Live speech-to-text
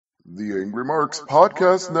The Angry Marks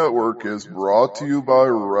Podcast Network is brought to you by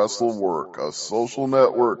WrestleWork, a social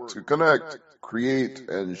network to connect, create,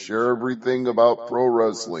 and share everything about pro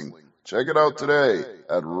wrestling. Check it out today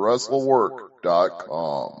at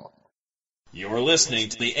WrestleWork.com. You're listening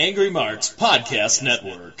to the Angry Marks Podcast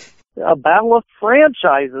Network. A battle of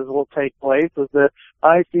franchises will take place as the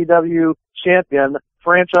ECW champion,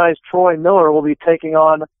 franchise Troy Miller, will be taking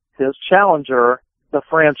on his challenger, the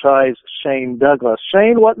franchise Shane Douglas.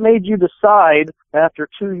 Shane, what made you decide after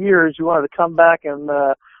 2 years you wanted to come back and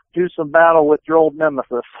do some battle with your old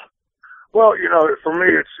nemesis? Well, you know, for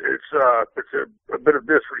me, it's a bit of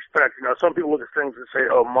disrespect. You know, some people look at things and say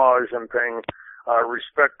homage and paying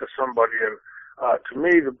respect to somebody. And to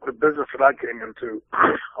me, the business that I came into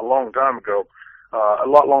a long time ago, a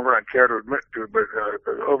lot longer than I care to admit to, but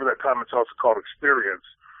over that time, it's also called experience.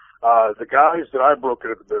 The guys that I broke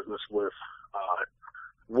into the business with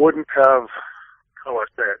wouldn't have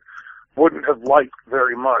liked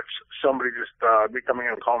very much somebody just me coming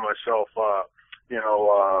in and calling myself,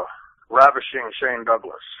 ravishing Shane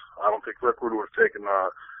Douglas. I don't think Rick Rude would have taken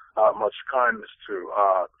much kindness to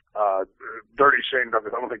Dirty Shane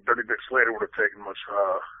Douglas. I don't think Dirty Dick Slater would have taken much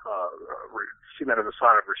seen that as a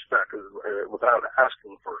sign of respect without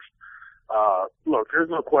asking first. Look, there's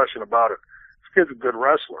no question about it. This kid's a good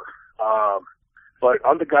wrestler. But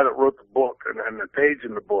I'm the guy that wrote the book and the page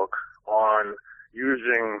in the book on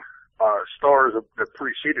using stars that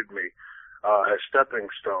preceded me as stepping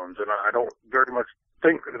stones. And I don't very much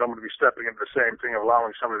think that I'm going to be stepping into the same thing,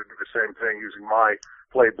 allowing somebody to do the same thing using my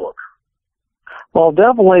playbook. Well,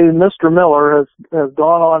 definitely Mr. Miller has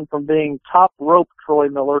gone on from being top rope Troy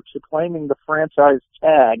Miller to claiming the franchise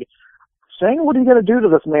tag. Shane, what are you going to do to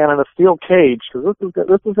this man in a steel cage? Because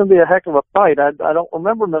this is going to be a heck of a fight. I don't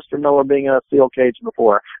remember Mr. Miller being in a steel cage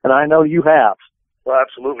before, and I know you have. Well,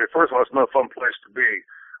 absolutely. First of all, it's no fun place to be.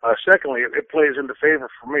 Secondly, it plays into favor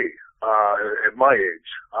for me at my age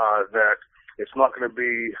that it's not going to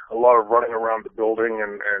be a lot of running around the building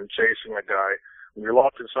and chasing a guy. When you're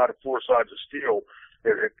locked inside of 4 sides of steel,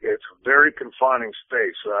 it's a very confining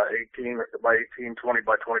space, 18 by 18, 20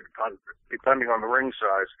 by 20, depending on the ring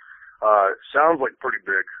size. Sounds like pretty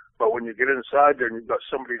big, but when you get inside there and you've got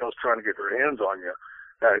somebody else trying to get their hands on you,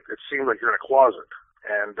 it seems like you're in a closet.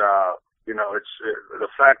 And, it's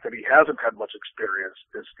the fact that he hasn't had much experience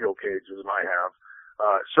in steel cages and I have,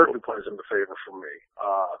 certainly plays into favor for me.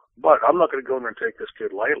 But I'm not going to go in there and take this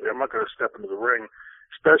kid lightly. I'm not going to step into the ring,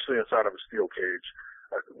 especially inside of a steel cage,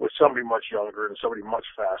 with somebody much younger and somebody much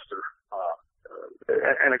faster,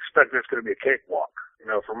 and expect that it's going to be a cakewalk. You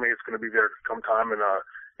know, for me, it's going to be there come time and,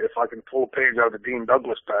 if I can pull a page out of the Dean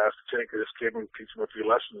Douglas past to take this kid and teach him a few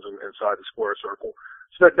lessons inside the square circle,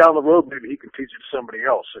 so that down the road maybe he can teach it to somebody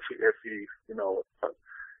else if he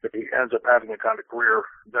ends up having the kind of career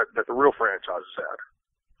that the real franchise has had.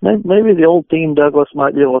 Maybe the old Dean Douglas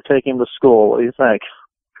might be able to take him to school. What do you think?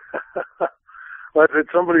 But it's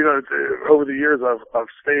somebody that over the years I've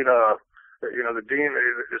stayed. The Dean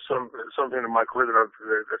is something in my career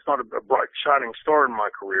it's not a bright, shining star in my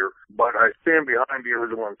career, but I stand behind the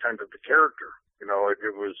original intent of the character. You know,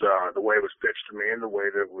 it was the way it was pitched to me and the way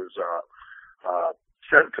that it was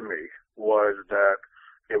sent to me was that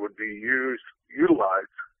it would be utilized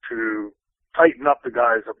to tighten up the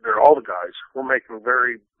guys up there. All the guys were making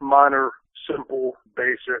very minor, simple,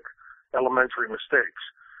 basic, elementary mistakes.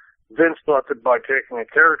 Vince thought that by taking a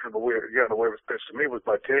character, the way it was pitched to me was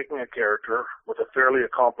by taking a character with a fairly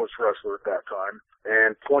accomplished wrestler at that time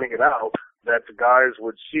and pointing it out that the guys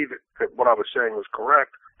would see that what I was saying was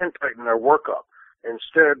correct and tighten their work up.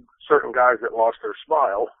 Instead, certain guys that lost their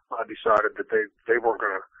smile decided that they weren't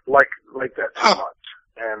going to like that too much.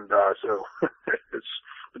 And so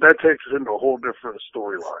that takes us into a whole different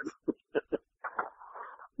storyline.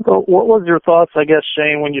 So what was your thoughts, I guess,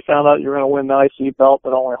 Shane, when you found out you were going to win the IC belt but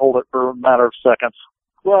only hold it for a matter of seconds?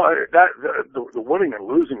 Well, the winning and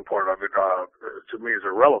losing part of it, to me, is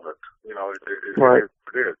irrelevant. You know, it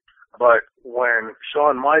is. But when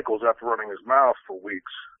Shawn Michaels, after running his mouth for weeks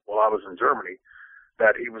while I was in Germany,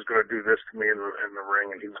 that he was going to do this to me in the ring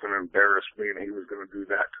and he was going to embarrass me and he was going to do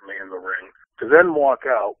that to me in the ring, to then walk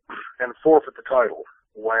out and forfeit the title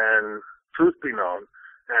when, truth be known,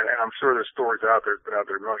 and I'm sure there's stories out there, it's been out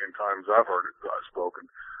there a million times, I've heard it spoken.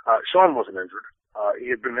 Shawn wasn't injured. He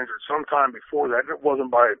had been injured sometime before that, and it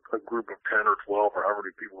wasn't by a group of 10 or 12 or however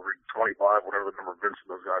many people, 25, whatever the number Vince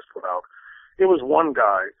and those guys put out. It was one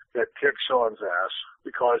guy that kicked Shawn's ass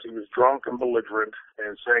because he was drunk and belligerent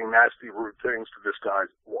and saying nasty, rude things to this guy's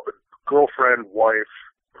girlfriend, wife,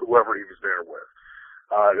 whoever he was there with.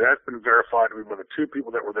 That's been verified to be by the two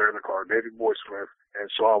people that were there in the car, Davey Boy Smith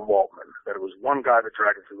and Sean Waltman, that it was one guy that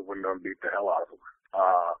dragged him through the window and beat the hell out of him.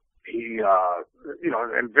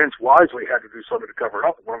 And Vince wisely had to do something to cover it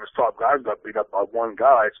up. One of his top guys got beat up by one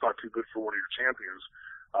guy. It's not too good for one of your champions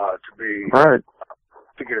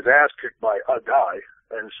to get his ass kicked by a guy,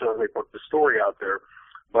 and so they put the story out there.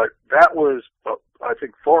 But that was, I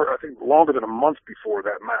think, longer than a month before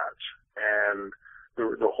that match, and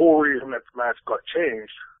the whole reason that the match got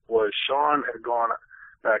changed was Sean had gone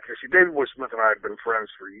back. You see, David Boy Smith and I had been friends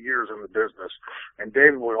for years in the business, and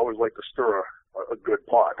David Boy always liked to stir a good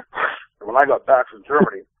pot. And when I got back from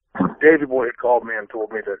Germany, Davey Boy had called me and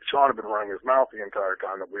told me that Sean had been running his mouth the entire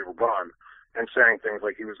time that we were gone and saying things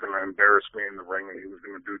like he was going to embarrass me in the ring and he was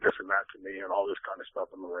going to do this and that to me and all this kind of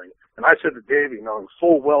stuff in the ring. And I said to Davey, knowing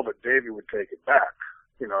full well that Davey would take it back,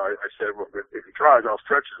 I said, well, if he tries, I'll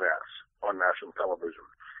stretch his ass on national television.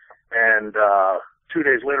 And 2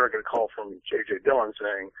 days later, I got a call from J.J. Dillon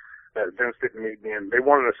saying that Vince didn't need me, and they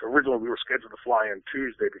wanted us. Originally, we were scheduled to fly in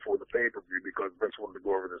Tuesday before the pay-per-view because Vince wanted to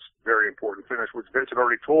go over this very important finish, which Vince had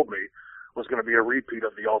already told me was going to be a repeat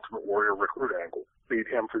of the Ultimate Warrior recruit angle. Beat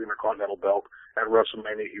him for the Intercontinental belt at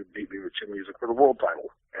WrestleMania. He would beat me with Chin Music for the world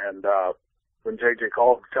title. And when JJ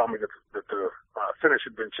called to tell me that the finish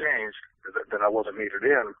had been changed, that I wasn't needed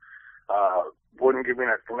in, wouldn't give me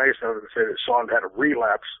an explanation other than say that Sean had a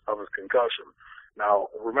relapse of his concussion. Now,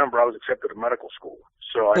 remember, I was accepted to medical school,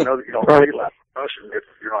 so I know that you don't relapse concussion if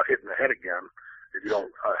you're not hitting the head again, if you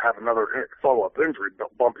don't have another follow-up injury,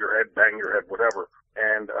 bump your head, bang your head, whatever.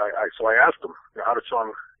 And so I asked him, how did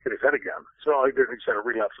Sean hit his head again? So he said a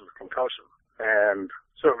relapse of his concussion. And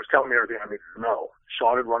so it was telling me everything I needed to know.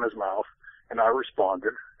 Sean had run his mouth, and I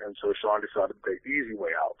responded, and so Sean decided to take the easy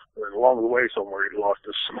way out. And along the way somewhere, he lost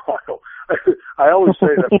his smile. I always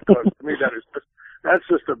say that because to me that's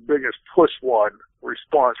just the biggest push-wad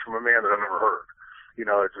response from a man that I've never heard.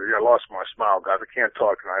 I lost my smile, guys. I can't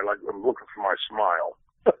talk tonight. I'm looking for my smile.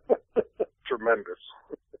 Tremendous.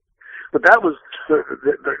 But that was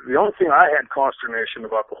the only thing I had consternation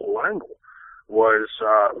about the whole angle was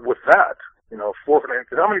with that. Forfeiting.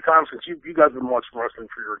 Because how many times, since you guys have been watching wrestling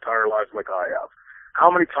for your entire lives like I have,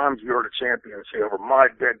 how many times have you heard a champion say, over my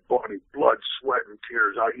dead body, blood, sweat, and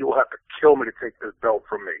tears, you'll have to kill me to take this belt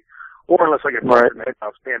from me. Or unless I get punched in the head,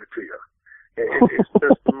 I'll stand it to you. It's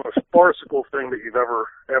just the most farcical thing that you've ever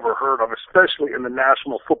heard of, especially in the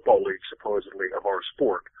National Football League, supposedly, of our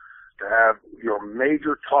sport. To have your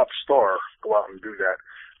major top star go out and do that.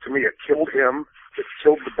 To me, it killed him. It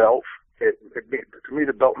killed the belt. To me,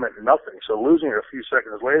 the belt meant nothing. So losing it a few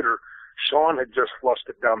seconds later, Sean had just flushed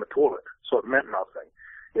it down the toilet. So it meant nothing.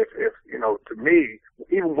 If to me,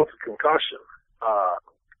 even with the concussion,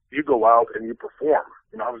 you go out and you perform.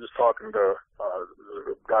 I was just talking to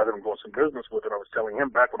the guy that I'm doing some business with, and I was telling him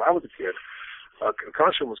back when I was a kid,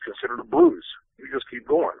 concussion was considered a bruise. You just keep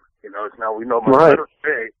going. Now we know much better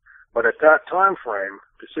today. But at that time frame,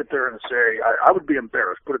 to sit there and say, I would be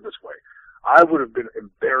embarrassed, put it this way. I would have been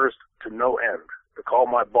embarrassed to no end to call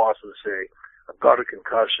my boss and say, I've got a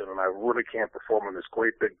concussion and I really can't perform on this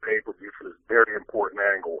great big pay-per-view for this very important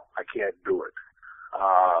angle. I can't do it.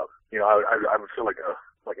 I would feel like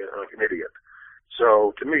an idiot.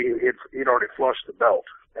 So to me, he'd already flushed the belt,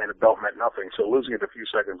 and the belt meant nothing. So losing it a few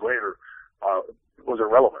seconds later was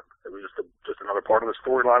irrelevant. It was just another part of the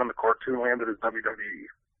storyline in the cartoon land that is WWE.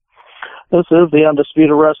 This is the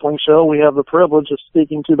Undisputed Wrestling Show. We have the privilege of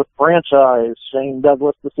speaking to the franchise, Shane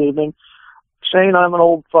Douglas, this evening. Shane, I'm an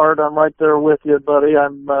old fart. I'm right there with you, buddy.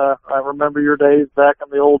 I remember your days back in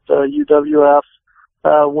the old UWF.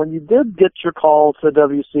 When you did get your call to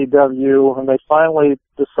WCW, and they finally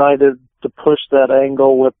decided to push that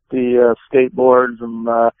angle with the skateboards and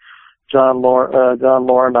John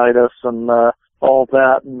Laurinaitis and all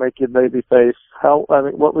that, and make you babyface.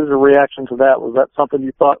 What was the reaction to that? Was that something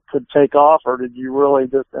you thought could take off, or did you really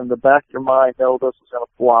just in the back of your mind know this was going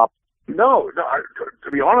to flop? No.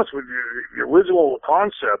 To be honest with you, the original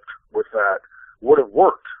concept with that would have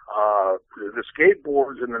worked. The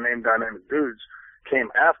skateboards and the name Dynamic Dudes came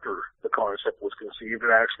after the concept was conceived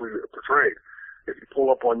and actually portrayed. If you pull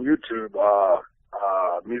up on YouTube,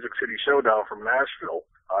 Music City Showdown from Nashville,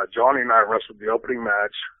 Johnny and I wrestled the opening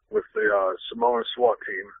match with the Samoan SWAT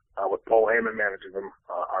team, with Paul Heyman managing them,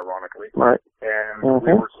 ironically. Right. And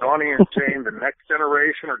we were Johnny and Shane the next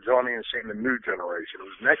generation, or Johnny and Shane the new generation.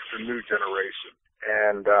 It was next to new generation.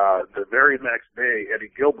 And the very next day,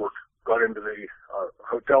 Eddie Gilbert got into the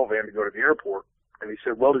hotel van to go to the airport, and he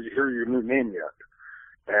said, well, did you hear your new name yet?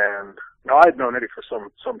 And now I'd known Eddie for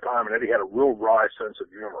some time, and Eddie had a real wry sense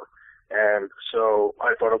of humor. And so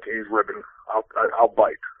I thought, okay, he's ribbing. I'll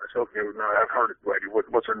bite. I said, okay, no, I've heard it, lady.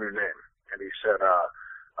 What's her new name? And he said,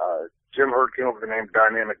 Jim Herd came up with the name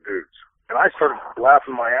Dynamic Dudes. And I started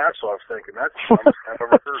laughing my ass off, thinking, that's the dumbest I've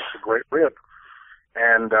ever heard. It's a great rib.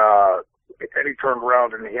 And Eddie turned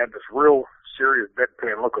around, and he had this real serious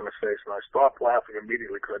deadpan look on his face, and I stopped laughing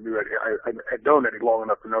immediately because I knew I had known Eddie long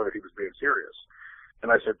enough to know that he was being serious.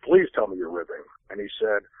 And I said, please tell me you're ribbing. And he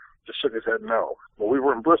said, just shook his head, no. Well, we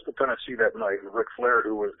were in Bristol, Tennessee that night, and Ric Flair,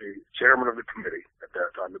 who was the chairman of the committee at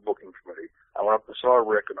that time, the booking committee, I went up and saw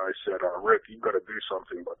Rick, and I said, Rick, you've got to do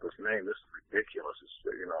something about this name. This is ridiculous. It's,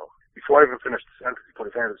 you know. Before I even finished the sentence, he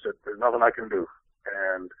put his hand and said, there's nothing I can do.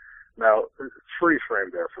 And now, freeze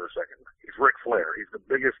frame there for a second. He's Ric Flair. He's the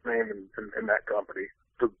biggest name in that company,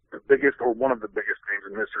 the biggest or one of the biggest names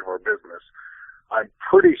in the history of our business. I'm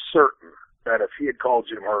pretty certain that if he had called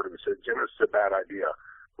Jim Herd and said, Jim, this is a bad idea,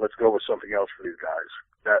 let's go with something else for these guys,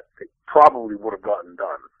 that it probably would have gotten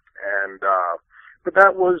done. And but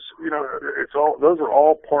that was, you know, those are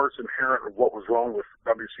all parts inherent of what was wrong with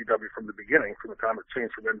WCW from the beginning, from the time it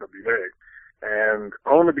changed from NWA. And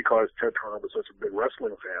only because Ted Turner was such a big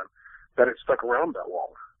wrestling fan that it stuck around that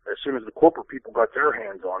long. As soon as the corporate people got their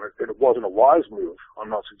hands on it, it wasn't a wise move.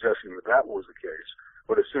 I'm not suggesting that was the case.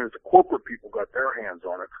 But as soon as the corporate people got their hands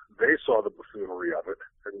on it, they saw the buffoonery of it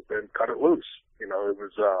and cut it loose. You know, it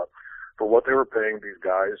was for what they were paying these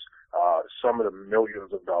guys, some of them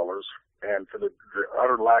millions of dollars, and for the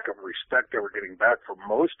utter lack of respect they were getting back from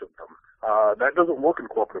most of them. That doesn't work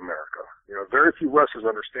in corporate America. You know, very few wrestlers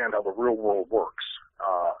understand how the real world works.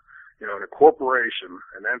 You know, in a corporation,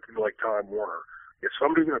 an entity like Time Warner, if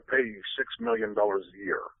somebody's going to pay you $6 million a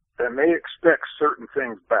year, then they expect certain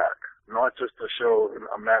things back, not just to show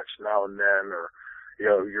a match now and then or, you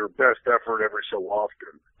know, your best effort every so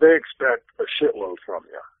often. They expect a shitload from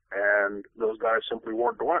you. And those guys simply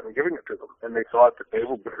weren't going and giving it to them. And they thought that they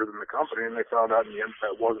were better than the company, and they found out in the end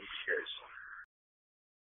that wasn't the case.